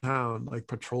another town, like,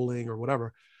 patrolling or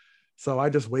whatever? So I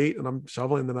just wait, and I'm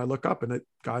shoveling. Then I look up, and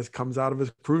guy comes out of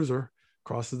his cruiser,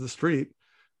 crosses the street,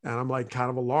 and I'm like kind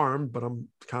of alarmed, but I'm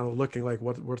kind of looking like,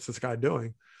 what's this guy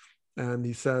doing? And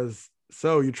he says,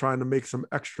 so you're trying to make some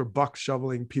extra bucks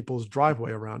shoveling people's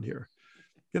driveway around here?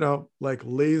 Like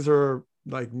laser,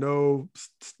 like no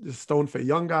stone face,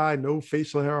 young guy, no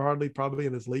facial hair, hardly, probably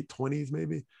in his late 20s,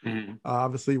 maybe.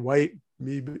 Obviously white,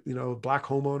 me, black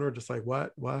homeowner, just like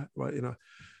what.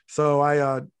 So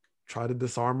I tried to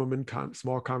disarm him in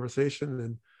small conversation,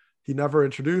 and he never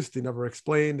introduced, he never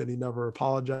explained, and he never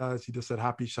apologized. He just said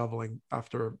happy shoveling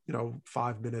after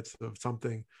 5 minutes of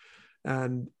something.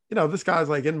 And this guy's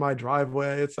like in my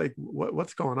driveway. It's like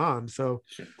what's going on? So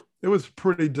Sure. It was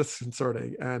pretty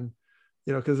disconcerting. And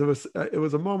because it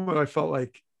was a moment I felt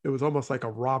like it was almost like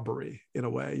a robbery in a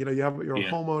way. You have your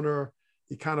homeowner,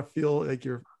 you kind of feel like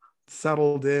you're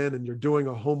settled in and you're doing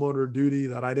a homeowner duty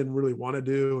that I didn't really want to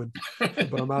do,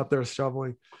 but I'm out there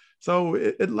shoveling. So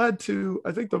it led to,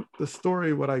 I think the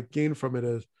story, what I gained from it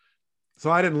is, so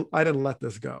I didn't let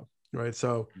this go, right?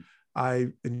 So I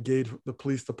engaged the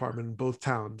police department in both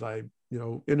towns. I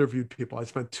interviewed people. I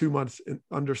spent 2 months in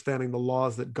understanding the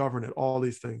laws that govern it, all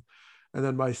these things. And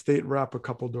then my state rep, a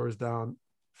couple doors down,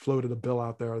 floated a bill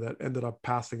out there that ended up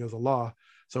passing as a law.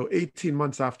 So 18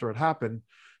 months after it happened,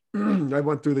 I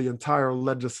went through the entire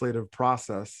legislative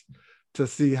process to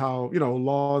see how,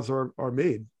 laws are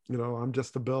made. I'm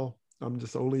just a bill. I'm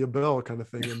just only a bill kind of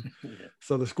thing. And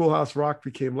so the Schoolhouse Rock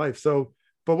became life. So,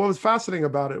 but what was fascinating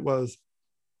about it was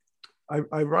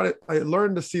I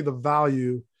learned to see the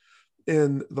value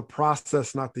in the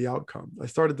process, not the outcome. I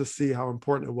started to see how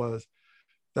important it was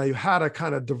that you had a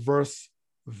kind of diverse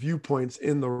viewpoints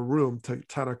in the room to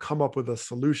kind of come up with a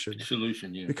solution.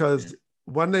 Yeah. Because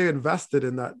when they invested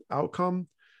in that outcome,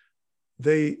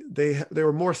 they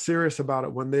were more serious about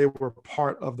it when they were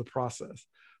part of the process.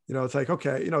 It's like,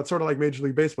 okay, it's sort of like Major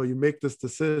League Baseball. You make this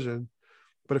decision,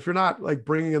 but if you're not like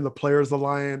bringing in the Players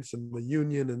Alliance and the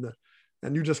union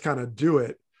and you just kind of do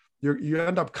it, you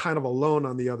end up kind of alone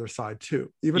on the other side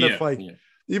too. Even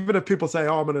if people say,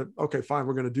 oh, okay, fine,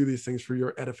 we're going to do these things for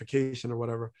your edification or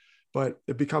whatever, but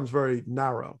it becomes very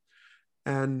narrow.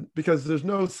 And because there's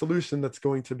no solution that's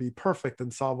going to be perfect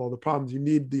and solve all the problems, you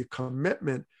need the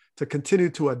commitment to continue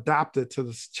to adapt it to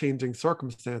the changing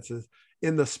circumstances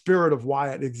in the spirit of why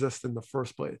it exists in the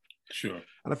first place. Sure.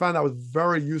 And I found that was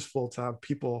very useful to have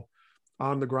people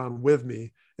on the ground with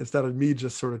me instead of me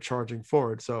just sort of charging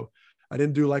forward. So I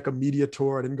didn't do like a media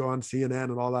tour. I didn't go on CNN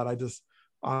and all that. I just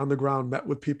on the ground met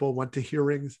with people, went to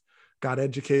hearings, got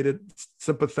educated,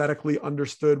 sympathetically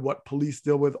understood what police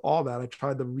deal with, all that. I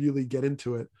tried to really get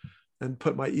into it and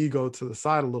put my ego to the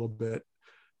side a little bit.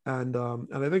 And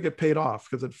I think it paid off,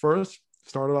 because at first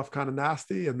started off kind of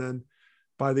nasty. And then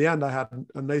by the end, I had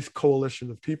a nice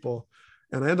coalition of people,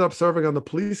 and I ended up serving on the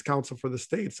police council for the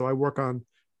state. So I work on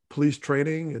police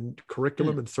training and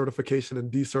curriculum and certification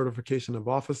and decertification of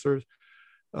officers.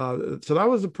 So that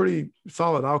was a pretty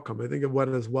solid outcome. I think it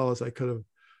went as well as I could have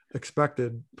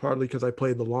expected, partly because I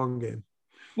played the long game.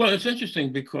 Well, it's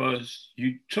interesting because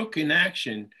you took an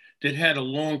action that had a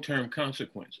long-term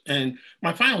consequence. And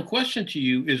my final question to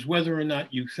you is whether or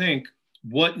not you think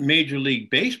what Major League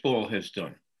Baseball has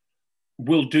done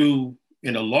will do,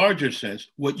 in a larger sense,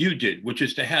 what you did, which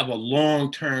is to have a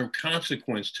long-term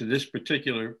consequence to this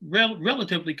particular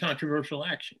relatively controversial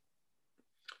action.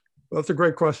 Well, that's a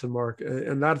great question, Mark.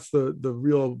 And that's the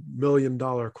real $1 million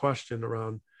question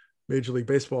around Major League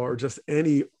Baseball, or just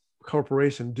any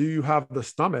corporation. Do you have the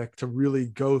stomach to really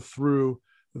go through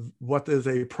what is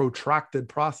a protracted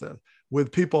process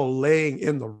with people laying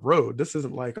in the road? This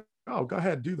isn't like, oh, go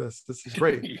ahead, do this. This is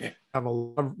great. Yeah. Have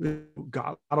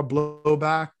got a lot of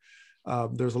blowback.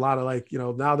 There's a lot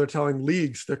of now they're telling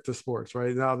leagues stick to sports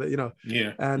right now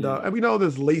that, and we know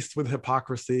there's laced with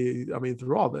hypocrisy,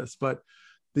 through all this, but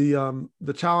the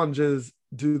challenge is,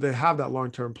 do they have that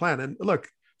long-term plan? And look,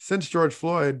 since George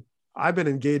Floyd, I've been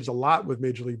engaged a lot with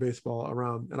Major League Baseball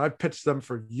around, and I've pitched them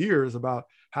for years about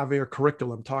having a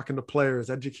curriculum, talking to players,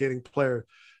 educating players.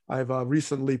 I've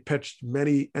recently pitched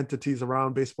many entities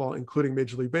around baseball, including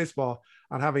Major League Baseball,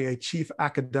 on having a chief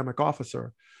academic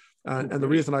officer. And the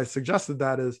reason I suggested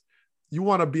that is you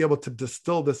want to be able to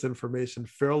distill this information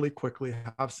fairly quickly,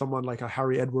 have someone like a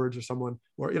Harry Edwards or someone,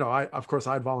 or, of course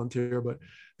I'd volunteer, but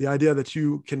the idea that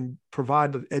you can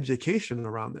provide an education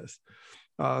around this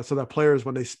so that players,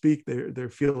 when they speak, they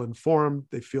feel informed,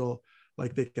 they feel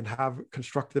like they can have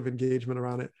constructive engagement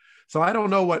around it. So I don't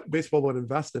know what baseball would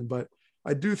invest in, but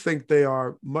I do think they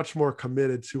are much more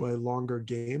committed to a longer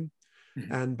game.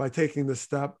 Mm-hmm. And by taking this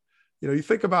step, you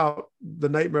think about the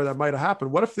nightmare that might have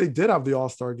happened. What if they did have the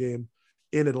All-Star game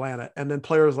in Atlanta, and then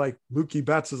players like Mookie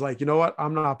Betts is like, you know what,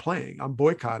 I'm not playing, I'm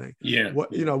boycotting. Yeah.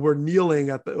 We're kneeling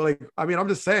at I'm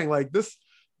just saying, like, this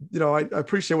I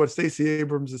appreciate what Stacey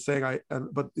Abrams is saying.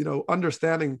 But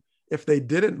understanding if they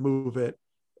didn't move it,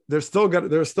 there's still going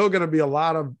to be a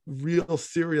lot of real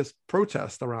serious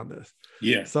protest around this.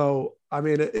 Yeah. So, I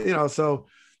mean, so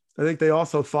I think they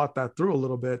also thought that through a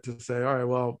little bit to say, all right,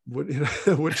 well,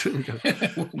 what should we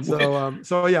do?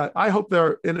 So yeah, I hope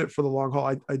they're in it for the long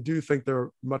haul. I do think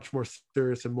they're much more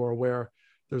serious and more aware.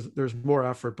 There's more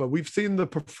effort, but we've seen the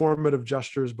performative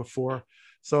gestures before.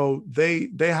 So they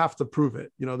have to prove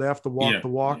it. They have to walk the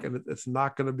walk, and it's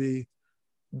not going to be,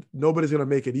 nobody's going to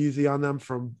make it easy on them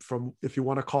from, if you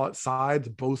want to call it sides,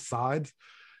 both sides.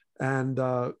 And,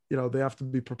 they have to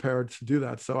be prepared to do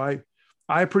that. So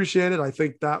I appreciate it. I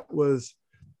think that was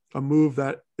a move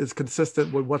that is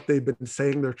consistent with what they've been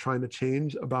saying they're trying to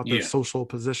change about their social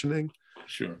positioning.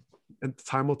 Sure. And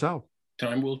time will tell.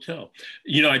 Time will tell.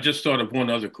 I just thought of one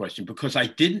other question, because I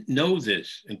didn't know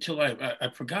this until I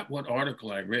forgot what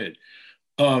article I read.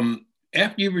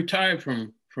 After you retired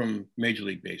from Major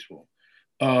League Baseball,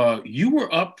 you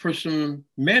were up for some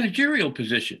managerial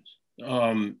positions,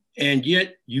 and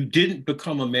yet you didn't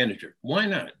become a manager. Why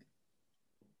not?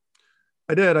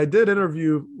 I did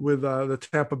interview with the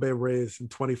Tampa Bay Rays in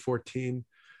 2014.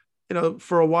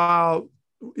 For a while,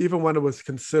 even when it was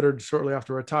considered shortly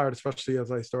after I retired, especially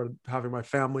as I started having my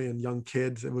family and young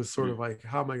kids, it was sort of like,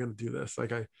 how am I going to do this?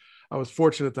 Like I was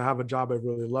fortunate to have a job I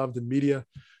really loved in media,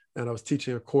 and I was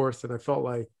teaching a course, and I felt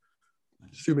like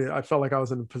I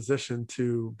was in a position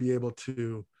to be able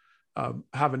to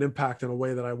have an impact in a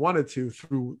way that I wanted to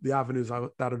through the avenues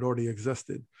that had already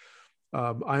existed.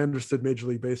 I understood Major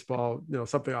League Baseball,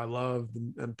 something I loved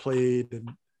and played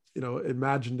and,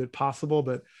 imagined it possible,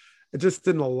 but it just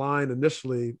didn't align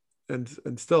initially and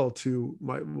still to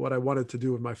what I wanted to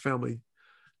do with my family,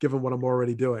 given what I'm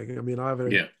already doing. I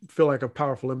mean, feel like a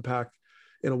powerful impact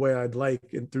in a way I'd like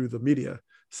through the media.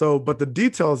 So, but the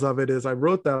details of it is I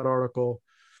wrote that article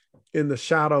in the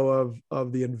shadow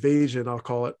of the invasion, I'll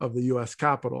call it, of the US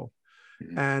Capitol.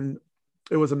 Mm-hmm. And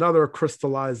it was another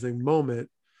crystallizing moment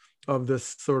of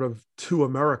this sort of two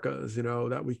Americas,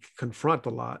 that we confront a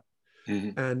lot.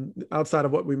 Mm-hmm. And outside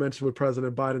of what we mentioned with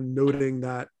President Biden, noting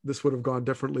that this would have gone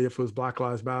differently if it was Black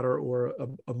Lives Matter or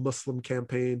a Muslim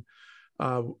campaign,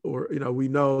 we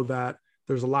know that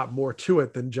there's a lot more to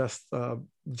it than just the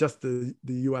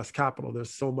U.S. Capitol.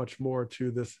 There's so much more to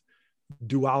this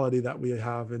duality that we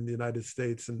have in the United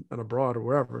States and abroad or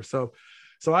wherever. So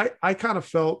I kind of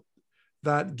felt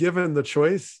that given the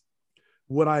choice,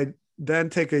 would I then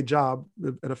take a job,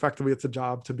 and effectively it's a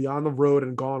job, to be on the road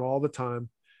and gone all the time,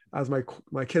 as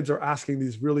my kids are asking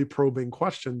these really probing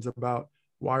questions about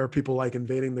why are people like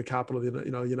invading the Capitol,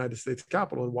 United States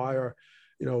Capitol, and why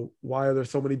are there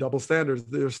so many double standards?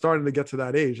 They're starting to get to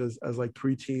that age as like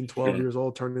preteen, 12 years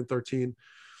old, turning 13.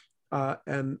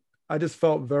 And I just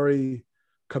felt very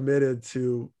committed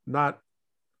to not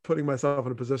putting myself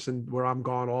in a position where I'm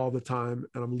gone all the time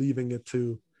and I'm leaving it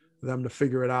to them to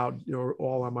figure it out,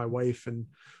 all on my wife. And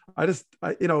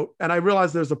I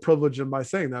realize there's a privilege in my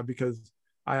saying that, because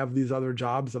I have these other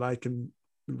jobs that I can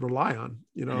rely on,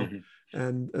 mm-hmm.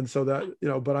 and so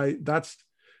that, that's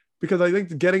because I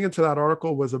think getting into that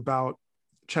article was about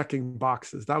checking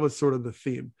boxes. That was sort of the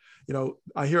theme.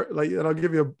 I hear, and I'll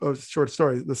give you a short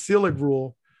story. The Selig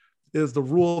rule is the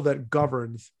rule that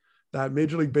governs that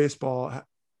Major League Baseball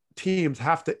teams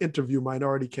have to interview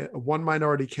one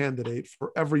minority candidate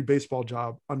for every baseball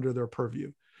job under their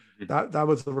purview. Mm-hmm. That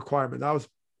was the requirement. That was,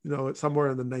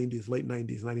 somewhere in the 90s, late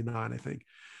 90s, 99, I think.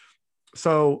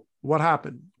 So what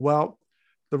happened? Well,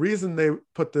 the reason they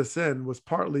put this in was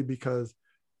partly because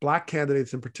Black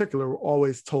candidates in particular were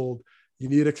always told, you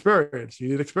need experience. You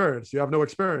need experience. You have no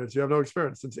experience. You have no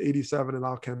experience. Since 87 in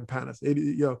Al Campanis,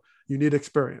 you need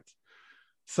experience.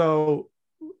 So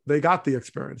they got the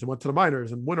experience and went to the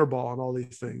minors and winter ball and all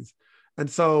these things. And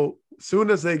so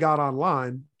soon as they got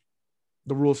online,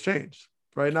 the rules changed.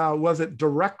 Right now, was it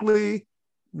directly?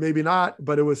 Maybe not,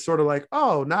 but it was sort of like,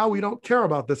 oh, now we don't care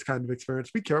about this kind of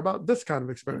experience. We care about this kind of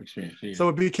experience. Yeah. So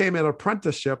it became an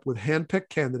apprenticeship with handpicked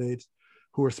candidates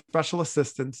who were special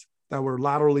assistants that were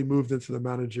laterally moved into the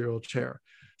managerial chair.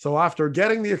 So after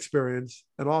getting the experience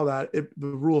and all that, the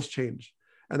rules changed.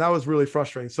 And that was really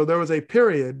frustrating. So there was a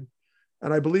period,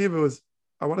 and I believe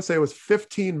I want to say it was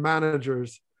 15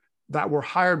 managers that were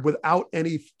hired without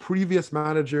any previous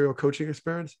managerial coaching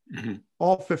experience. Mm-hmm.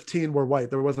 All 15 were white.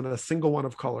 There wasn't a single one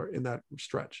of color in that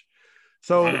stretch.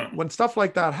 So when stuff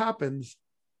like that happens,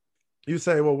 you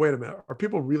say, well, wait a minute, are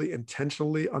people really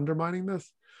intentionally undermining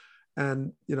this?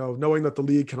 And, knowing that the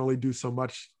league can only do so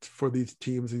much for these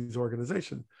teams, these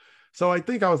organizations. So I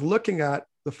think I was looking at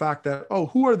the fact that,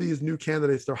 who are these new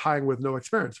candidates they're hiring with no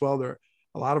experience? Well,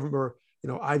 a lot of them are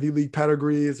Ivy League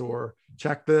pedigrees or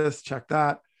check this, check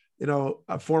that.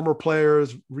 Former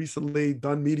players recently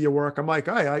done media work. I'm like,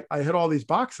 I hit all these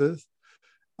boxes,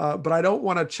 but I don't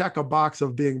want to check a box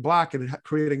of being Black and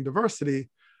creating diversity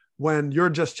when you're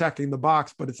just checking the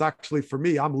box, but it's actually, for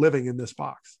me, I'm living in this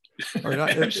box. Right?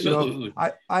 Absolutely.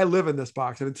 I live in this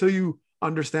box. And until you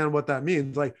understand what that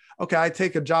means, like, okay, I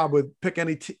take a job with, pick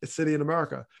any city in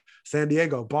America, San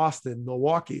Diego, Boston,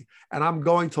 Milwaukee, and I'm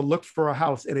going to look for a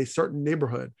house in a certain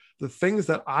neighborhood. The things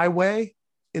that I weigh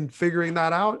in figuring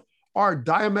that out are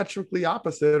diametrically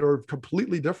opposite or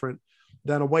completely different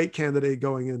than a white candidate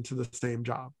going into the same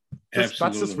job. That's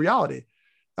just reality.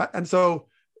 And so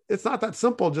it's not that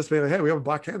simple just being like, hey, we have a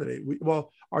Black candidate.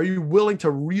 Well, are you willing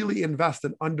to really invest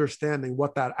in understanding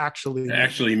what that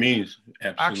actually means?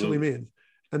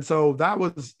 And so that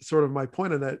was sort of my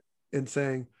point in that, in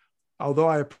saying, although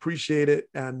I appreciate it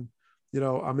and,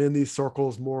 I'm in these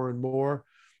circles more and more,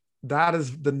 that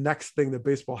is the next thing that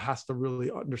baseball has to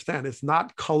really understand. It's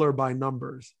not color by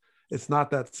numbers. It's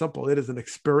not that simple. It is an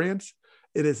experience.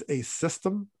 It is a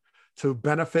system to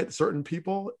benefit certain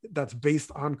people that's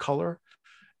based on color.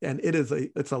 And there's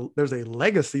a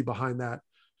legacy behind that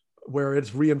where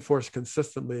it's reinforced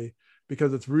consistently,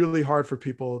 because it's really hard for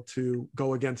people to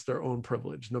go against their own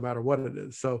privilege, no matter what it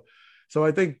is. So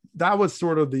I think that was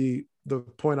sort of the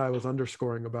point I was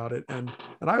underscoring about it. And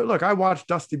I watched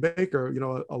Dusty Baker,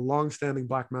 a longstanding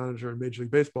Black manager in Major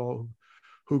League Baseball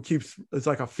who it's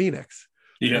like a phoenix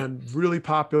and really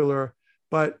popular.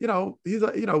 But, he's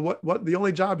what the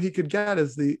only job he could get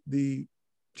is the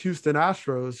Houston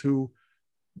Astros, who,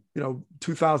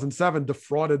 2007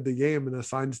 defrauded the game in a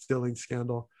sign stealing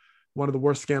scandal, one of the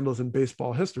worst scandals in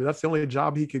baseball history. That's the only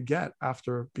job he could get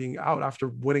after being out, after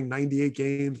winning 90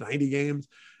 games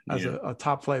as a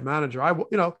top flight manager.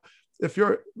 If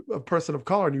you're a person of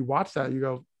color and you watch that, you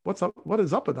go, what's up? What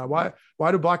is up with that?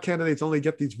 Why do Black candidates only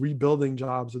get these rebuilding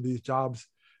jobs or these jobs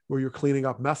where you're cleaning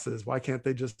up messes? Why can't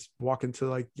they just walk into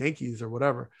like Yankees or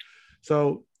whatever?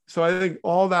 So I think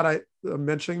all that I'm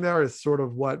mentioning there is sort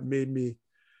of what made me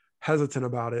hesitant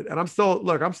about it. And I'm still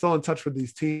in touch with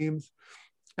these teams,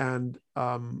 and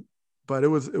but it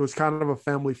was kind of a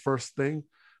family first thing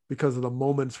because of the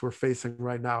moments we're facing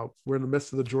right now. We're in the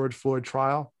midst of the George Floyd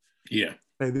trial. Yeah.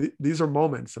 Hey, these are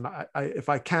moments, and I if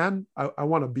I can, I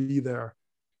want to be there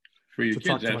for your to kids,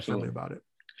 talk to absolutely. my family about it.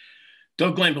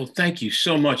 Doug Glanville, thank you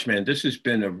so much, man. This has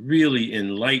been a really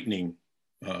enlightening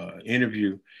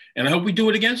interview, and I hope we do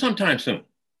it again sometime soon.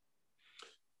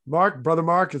 Brother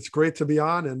Mark, it's great to be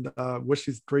on, and wish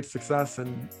you great success,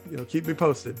 and keep me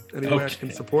posted any way I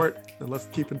can support, and let's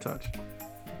keep in touch.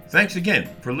 Thanks again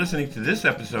for listening to this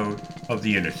episode of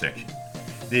The Intersection.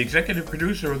 The executive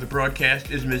producer of the broadcast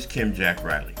is Ms. Kim Jack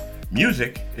Riley.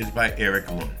 Music is by Eric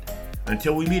Lund.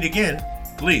 Until we meet again,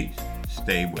 please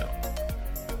stay well.